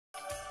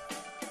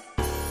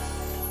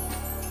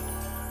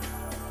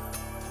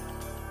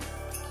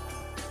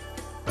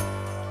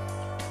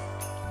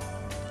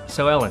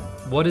So Alan,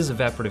 what is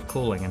evaporative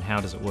cooling and how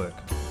does it work?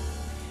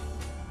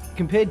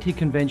 Compared to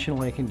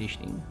conventional air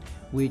conditioning,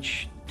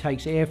 which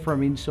takes air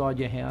from inside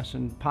your house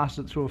and passes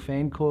it through a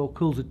fan coil,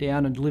 cools it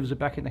down and delivers it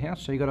back in the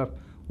house, so you've got to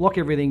lock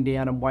everything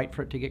down and wait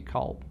for it to get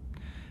cold.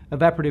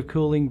 Evaporative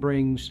cooling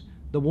brings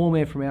the warm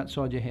air from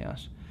outside your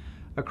house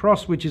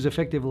across, which is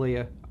effectively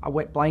a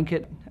wet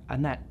blanket,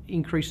 and that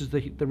increases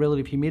the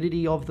relative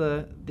humidity of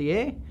the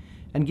air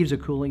and gives a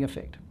cooling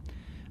effect.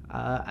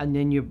 And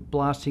then you're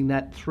blasting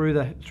that through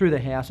the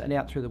house and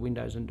out through the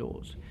windows and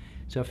doors.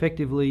 So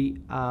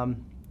effectively,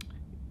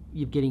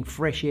 you're getting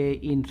fresh air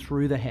in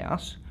through the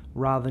house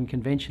rather than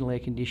conventional air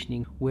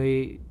conditioning,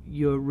 where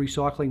you're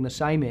recycling the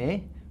same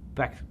air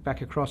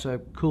back across a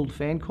cooled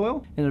fan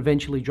coil, and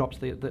eventually drops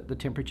the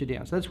temperature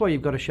down. So that's why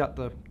you've got to shut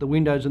the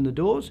windows and the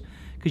doors,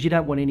 because you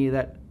don't want any of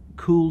that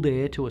cooled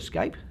air to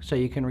escape, so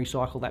you can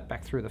recycle that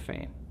back through the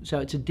fan. So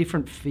it's a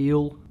different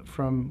feel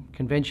from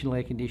conventional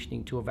air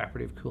conditioning to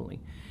evaporative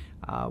cooling,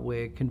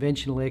 where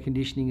conventional air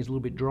conditioning is a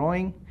little bit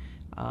drying,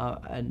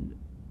 and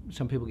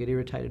some people get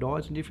irritated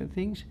eyes and different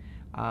things.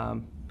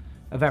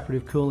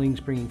 Evaporative cooling is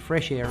bringing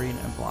fresh air in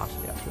and blast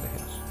it out through the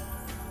house.